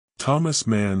Thomas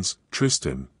Mann's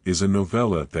Tristan is a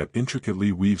novella that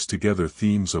intricately weaves together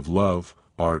themes of love,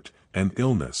 art, and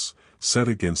illness, set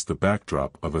against the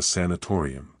backdrop of a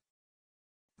sanatorium.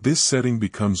 This setting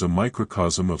becomes a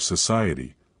microcosm of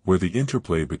society, where the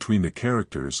interplay between the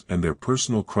characters and their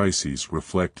personal crises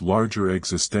reflect larger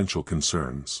existential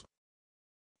concerns.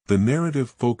 The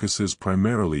narrative focuses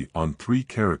primarily on three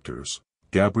characters: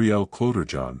 Gabriele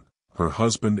Kloterjahn, her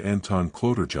husband Anton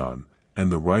Kloterjahn, and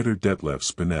the writer Detlev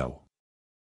Spinell.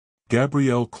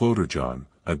 Gabriele Kloterjahn,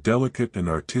 a delicate and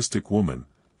artistic woman,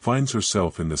 finds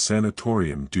herself in the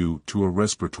sanatorium due to a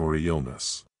respiratory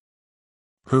illness.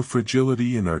 Her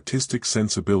fragility and artistic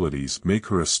sensibilities make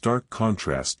her a stark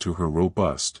contrast to her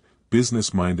robust,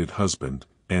 business-minded husband,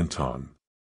 Anton.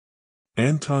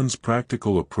 Anton's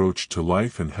practical approach to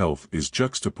life and health is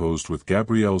juxtaposed with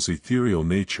Gabriele's ethereal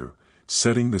nature,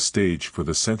 setting the stage for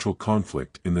the central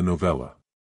conflict in the novella.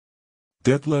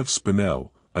 Detlev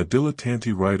Spinell, a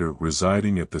dilettante writer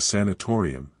residing at the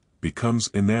sanatorium,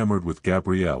 becomes enamored with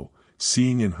Gabriele,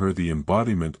 seeing in her the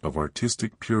embodiment of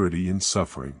artistic purity and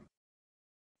suffering.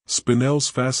 Spinell's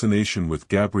fascination with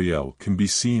Gabriele can be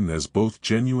seen as both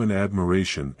genuine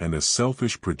admiration and a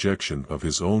selfish projection of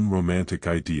his own romantic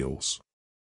ideals.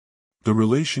 The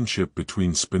relationship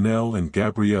between Spinell and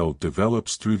Gabriele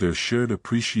develops through their shared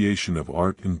appreciation of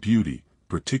art and beauty,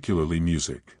 particularly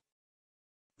music.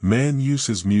 Mann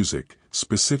uses music,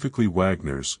 specifically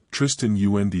Wagner's Tristan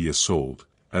und Isolde,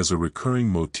 as a recurring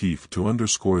motif to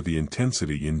underscore the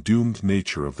intensity and doomed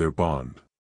nature of their bond.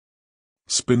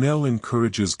 Spinell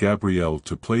encourages Gabriele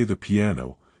to play the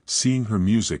piano, seeing her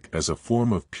music as a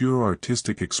form of pure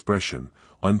artistic expression,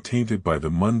 untainted by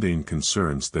the mundane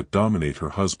concerns that dominate her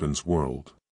husband's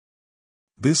world.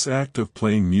 This act of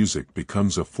playing music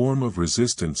becomes a form of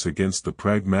resistance against the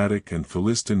pragmatic and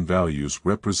philistine values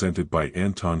represented by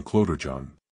Anton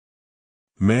Kloterjahn.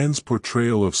 Mann's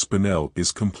portrayal of Spinell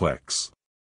is complex.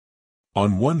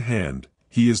 On one hand,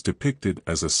 he is depicted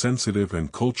as a sensitive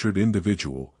and cultured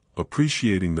individual,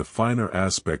 appreciating the finer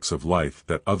aspects of life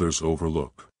that others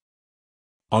overlook.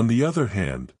 On the other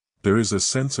hand, there is a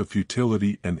sense of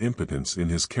futility and impotence in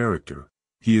his character.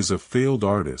 He is a failed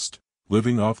artist,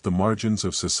 living off the margins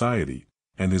of society,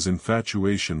 and his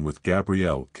infatuation with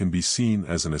Gabriele can be seen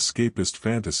as an escapist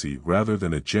fantasy rather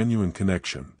than a genuine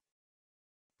connection.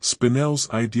 Spinell's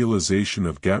idealization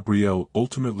of Gabriele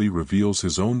ultimately reveals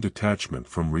his own detachment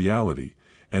from reality,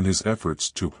 and his efforts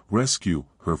to rescue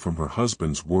her from her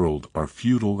husband's world are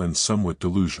futile and somewhat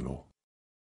delusional.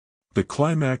 The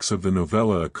climax of the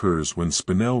novella occurs when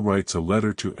Spinell writes a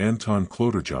letter to Anton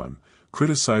Kloterjahn,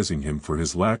 criticizing him for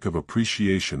his lack of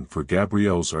appreciation for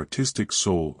Gabriele's artistic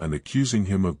soul and accusing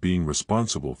him of being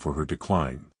responsible for her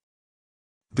decline.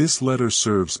 This letter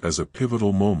serves as a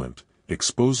pivotal moment,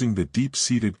 exposing the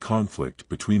deep-seated conflict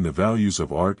between the values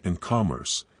of art and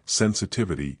commerce,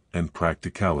 sensitivity and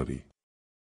practicality.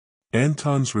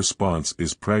 Anton's response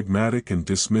is pragmatic and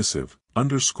dismissive,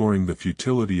 underscoring the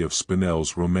futility of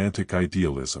Spinell's romantic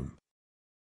idealism.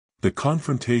 The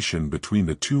confrontation between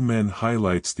the two men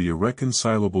highlights the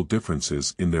irreconcilable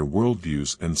differences in their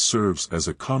worldviews and serves as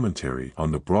a commentary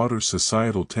on the broader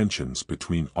societal tensions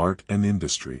between art and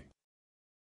industry.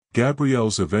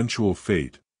 Gabriele's eventual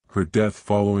fate, her death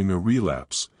following a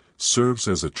relapse, serves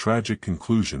as a tragic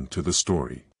conclusion to the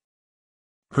story.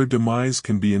 Her demise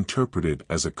can be interpreted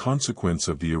as a consequence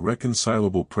of the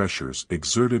irreconcilable pressures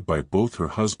exerted by both her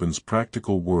husband's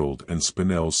practical world and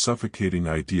Spinell's suffocating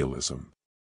idealism.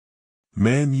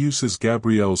 Mann uses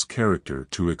Gabriele's character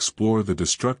to explore the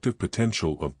destructive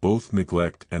potential of both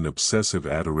neglect and obsessive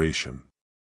adoration.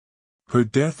 Her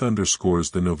death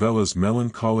underscores the novella's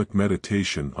melancholic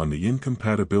meditation on the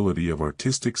incompatibility of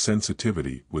artistic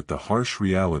sensitivity with the harsh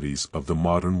realities of the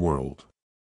modern world.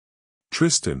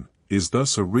 Tristan is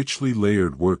thus a richly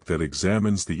layered work that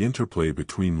examines the interplay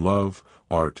between love,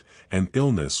 art, and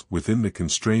illness within the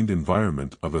constrained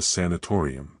environment of a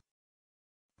sanatorium.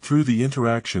 Through the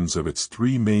interactions of its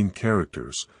three main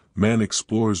characters, Mann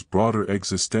explores broader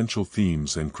existential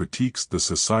themes and critiques the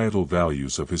societal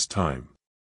values of his time.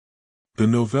 The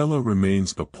novella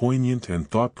remains a poignant and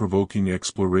thought-provoking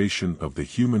exploration of the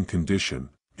human condition,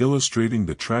 illustrating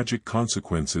the tragic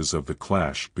consequences of the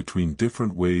clash between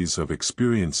different ways of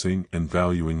experiencing and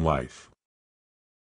valuing life.